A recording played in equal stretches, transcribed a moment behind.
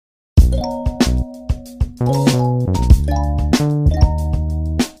Hi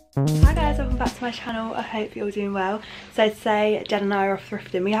guys, welcome back to my channel. I hope you're all doing well. So today Jen and I are off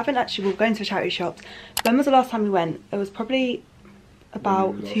thrifting. We haven't actually, we're going to a charity shops. When was the last time we went? It was probably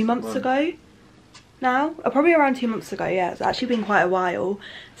about 2 months ago now. Probably around 2 months ago, yeah. It's actually been quite a while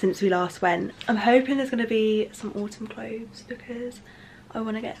since we last went. I'm hoping there's going to be some autumn clothes because I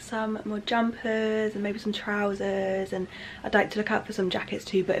want to get some more jumpers and maybe some trousers, and I'd like to look out for some jackets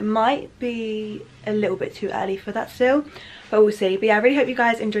too, but it might be a little bit too early for that still, but we'll see. But yeah, I really hope you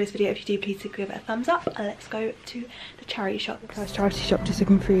guys enjoy this video. If you do, please give it a thumbs up and let's go to the charity shop. Guys, charity shop, just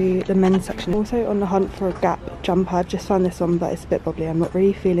looking through the men's section. Also on the hunt for a Gap jumper. I've just found this one, but it's a bit bobbly. I'm not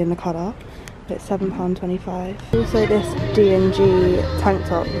really feeling the colour. It's £7.25. Also this D&G tank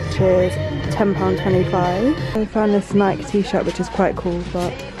top, which is £10.25. I found this Nike t-shirt, which is quite cool,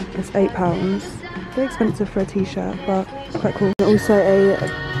 but it's £8. Very expensive for a t-shirt, but it's quite cool. And also a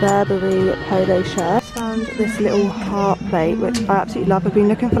Burberry polo shirt. Found this little heart plate, which I absolutely love. I've been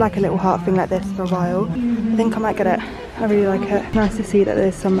looking for like a little heart thing like this for a while. I think I might get it. I really like it. Nice to see that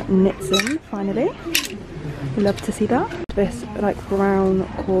there's some knits in, finally. Love to see that. This like brown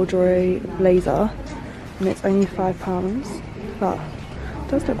corduroy blazer, and it's only £5, but it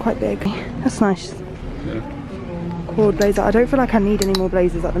does look quite big. That's nice. Yeah. Cord blazer. I don't feel like I need any more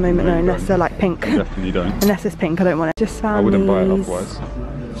blazers at the moment, no, unless they're like pink. You definitely don't. Unless it's pink, I don't want it. Just found I wouldn't buy it these otherwise.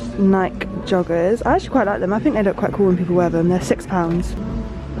 Nike joggers. I actually quite like them. I think they look quite cool when people wear them. They're £6.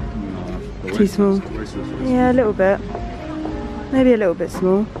 No, too small. Yeah, a little bit. Maybe a little bit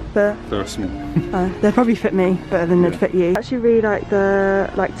small, but they're small. They'll probably fit me better than they'd fit you. I actually really like the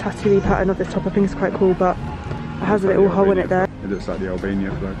tattoo pattern of this top. I think it's quite cool, but it has a little hole in it there. It looks like the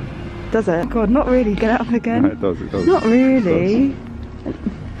Albania flag. Does it? God, not really. Get it up again. No, it does, it does. Not really.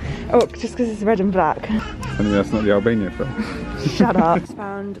 Oh, just because it's red and black. Anyway, that's not the Albania flag. Shut up.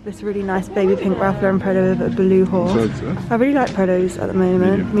 Found this really nice baby pink Ralph Lauren polo with a blue horse. I really like polos at the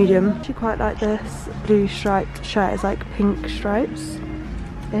moment. Medium. I actually quite like this blue striped shirt. It's like pink stripes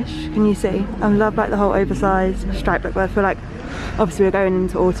ish. Can you see? I love like the whole oversized stripe look, but I feel like obviously we're going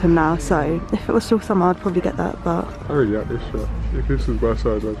into autumn now, so if it was still summer I'd probably get that, but I really like this shirt. If this was my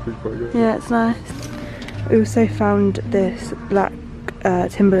size I'd think quite good. Yeah, it's nice. I also found this black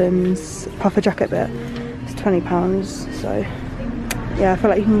Timberlands puffer jacket bit. It's £20, so yeah, I feel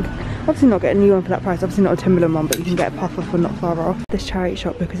like you can obviously not get a new one for that price, obviously not a Timberland one, but you can get a puffer for not far off. This charity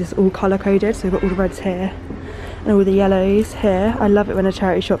shop, because it's all colour coded, so we've got all the reds here and all the yellows here. I love it when a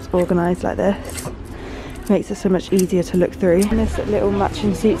charity shop's organised like this. It makes it so much easier to look through. And this little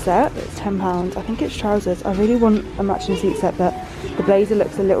matching suit set, it's £10. I think it's trousers. I really want a matching suit set, but the blazer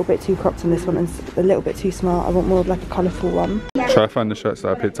looks a little bit too cropped on this one and a little bit too smart. I want more of like a colourful one. Try to find the shirts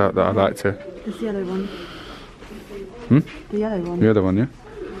that I picked out that I liked here. This yellow one. The yellow one. The other one, yeah.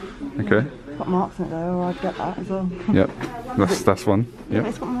 Okay. It's got marks in it though, or I'd get that as well. Yep. That's one. Yep.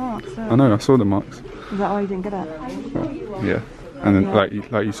 It's got marks. So. I know, I saw the marks. Is that why you didn't get it? Well, yeah. And then like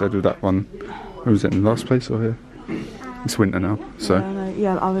you said with that one, where was it, in the last place or here? It's winter now, so. Yeah, no,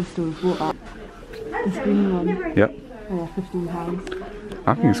 yeah, I would still have bought that. This green one. Yep. Oh yeah, £15.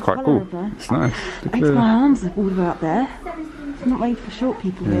 I think it's quite cool. It's nice. It's my arms all the way up there. It's not made for short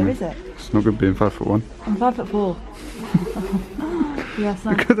people here, is it? It's not good being 5'1". I'm 5'4". Yes,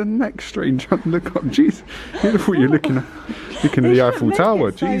 look at the neck strain trying to look up. Jeez, you're looking at the Eiffel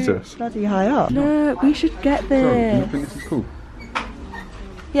Tower. Jesus. Bloody high up. Look, we should get this. So, you think this is cool?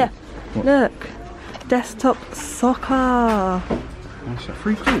 Yeah. What? Look, desktop soccer. What's that,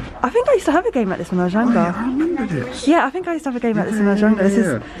 £3? I think I used to have a game like this when I was younger. Oh, yeah, I remember this. Yeah, I think I used to have a game like this when I was younger. This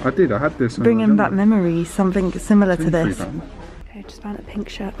is I did. I had this. Bringing back memories. Something similar to this. £3. Okay, just found a pink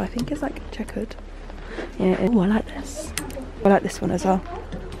shirt, but I think it's like checkered. Yeah. Oh, I like this. I like this one as well.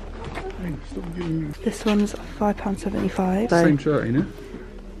 This one's £5.75. So, same shirt, ain't it?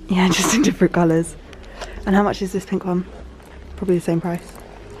 Yeah, just in different colours. And how much is this pink one? Probably the same price.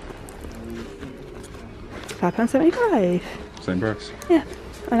 £5.75. Same price. Yeah,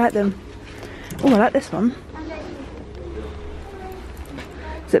 I like them. Oh, I like this one.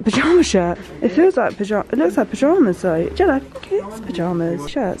 Is it a pyjama shirt? It feels like pyjama. It looks like pyjamas though. Do you like it's pyjamas?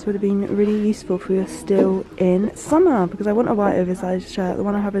 Shirts would have been really useful if we were still in summer, because I want a white oversized shirt. The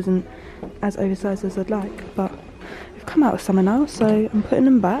one I have isn't as oversized as I'd like, but we've come out of summer now, so I'm putting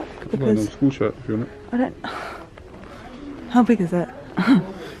them back because school shirt if you want it. I don't. How big is it? I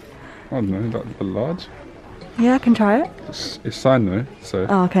don't know, like a large. Yeah, I can try it. It's signed though, so.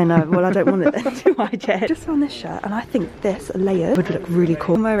 Oh, okay, no. Well, I don't want it then, do I, Jed? Just found this shirt, and I think this layered would look really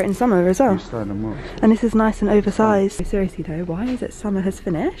cool. And wear it in summer as well. And this is nice and oversized. Seriously though, why is it summer has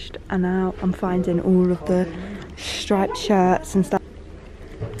finished, and now I'm finding all of the striped shirts and stuff?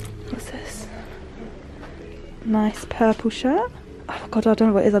 What's this? Nice purple shirt. Oh god, I don't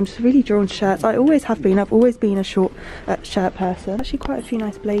know what it is. I'm just really drawn to shirts. I always have been. I've always been a short shirt person. Actually quite a few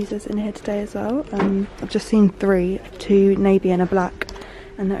nice blazers in here today as well. I've just seen 3, 2 navy and a black,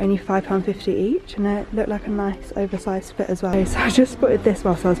 and they're only £5.50 each, and they look like a nice oversized fit as well. Okay, so I just spotted this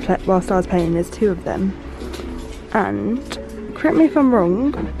whilst I was playing. There's 2 of them, and correct me if I'm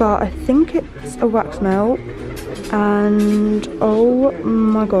wrong, but I think it's a wax melt, and oh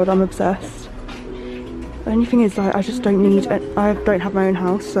my god, I'm obsessed. The only thing is, like, I just don't need it. I don't have my own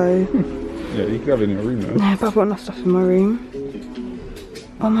house, so yeah, you could have it in your room though. No, but I've got enough stuff in my room.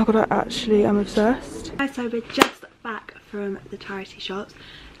 Oh my god, I actually am obsessed. So we're just back from the charity shops.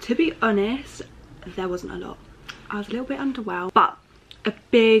 To be honest, there wasn't a lot. I was a little bit underwhelmed, but I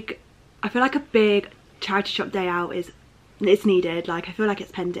feel like a big charity shop day out it's needed. Like, I feel like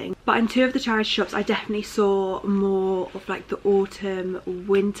it's pending. But in 2 of the charity shops, I definitely saw more of like the autumn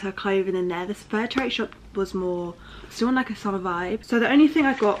winter clothing in there. This 3rd charity shop was more still on like a summer vibe. So the only thing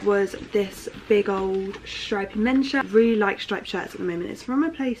I got was this big old stripy men's shirt. I really like striped shirts at the moment. It's from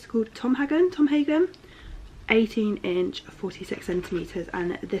a place called Tom Hagen, 18-inch, 46 centimeters,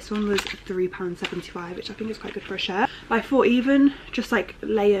 and this one was £3.75, which I think is quite good for a shirt. But I thought even just like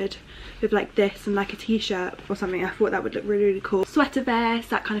layered with like this and like a t-shirt or something, I thought that would look really, really cool. Sweater vest,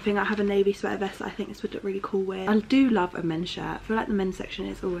 that kind of thing. I have a navy sweater vest that I think this would look really cool with. I do love a men's shirt. I feel like the men's section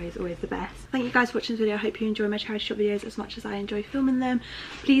is always the best. Thank you guys for watching this video. I hope you enjoy my charity shop videos as much as I enjoy filming them.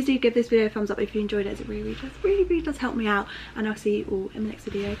 Please do give this video a thumbs up if you enjoyed it, as it really does help me out, and I'll see you all in the next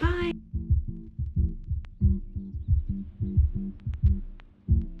video. Bye.